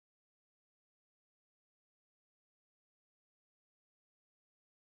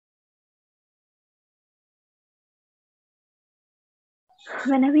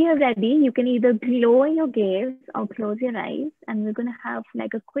Whenever you're ready, you can either lower your gaze or close your eyes, and we're going to have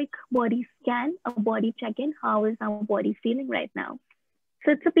like a quick body scan, a body check-in. How is our body feeling right now?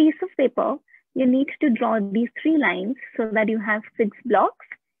 So it's a piece of paper. You need to draw these 3 lines so that you have 6 blocks.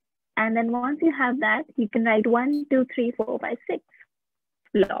 And then once you have that, you can write 1, 2, 3, 4, 5, 6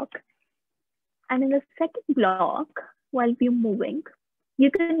 block. And in the second block, while you're moving, you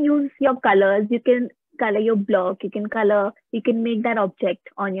can use your colors. You can color your block. You can make that object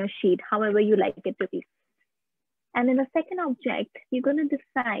on your sheet, however you like it to be. And in the second object, you're going to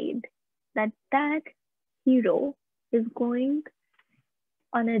decide that that hero is going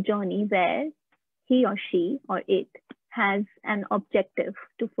on a journey where he or she or it has an objective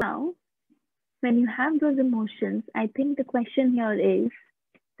to now. When you have those emotions, I think the question here is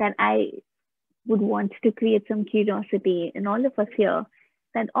that I would want to create some curiosity in all of us here,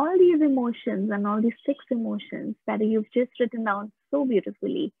 that all these emotions and all these 6 emotions that you've just written down so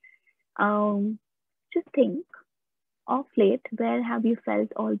beautifully, just think of late, where have you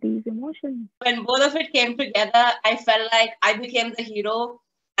felt all these emotions? When both of it came together, I felt like I became the hero,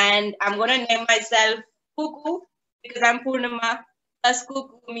 and I'm going to name myself Cuckoo because I'm Purnima, plus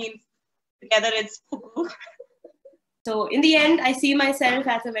Cuckoo means together it's Cuckoo. So in the end, I see myself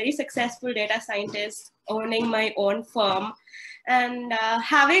as a very successful data scientist, owning my own firm and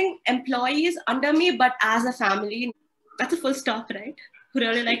having employees under me, but as a family. That's a full stop, right? Who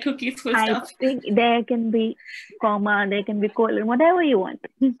really like cookies, full stop? I think there can be comma, there can be colon, whatever you want.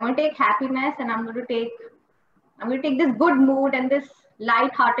 I'm going to take happiness, and I'm going to take this good mood and this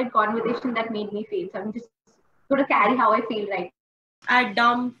light-hearted conversation that made me feel. So I'm just going to carry how I feel right. I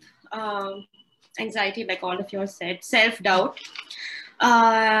dump anxiety, like all of you said, self-doubt.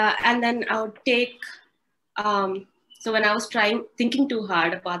 And then I would take, so when I was thinking too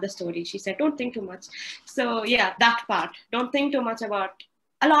hard about the story, she said, don't think too much. So yeah, that part, don't think too much about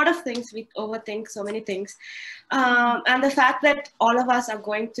a lot of things. We overthink so many things. And the fact that all of us are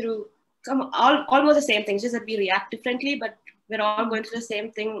going through almost the same things, just that we react differently, but we're all going through the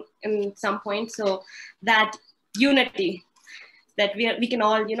same thing in some point. So that unity that we can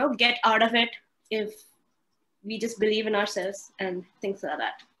all, get out of it if we just believe in ourselves and things like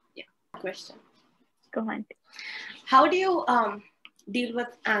that. Yeah. Question. Go on. How do you deal with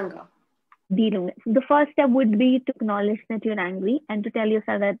anger? The first step would be to acknowledge that you're angry and to tell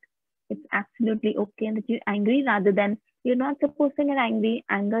yourself that it's absolutely okay and that you're angry, rather than you're not supposed to get angry.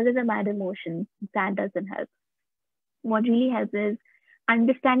 Anger is a bad emotion. That doesn't help. What really helps is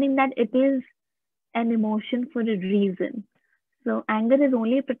understanding that it is an emotion for a reason. So anger is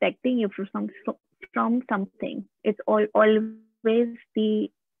only protecting you from something. It's always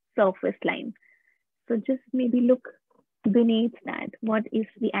the surface line. So just maybe look beneath that. What is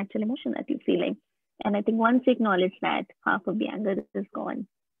the actual emotion that you're feeling? And I think once you acknowledge that, half of the anger is gone.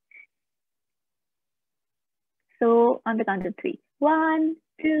 So on the count of 3. 1,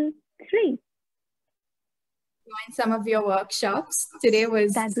 2, 3. Join some of your workshops. Today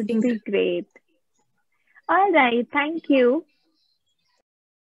was that would be great. All right, thank you.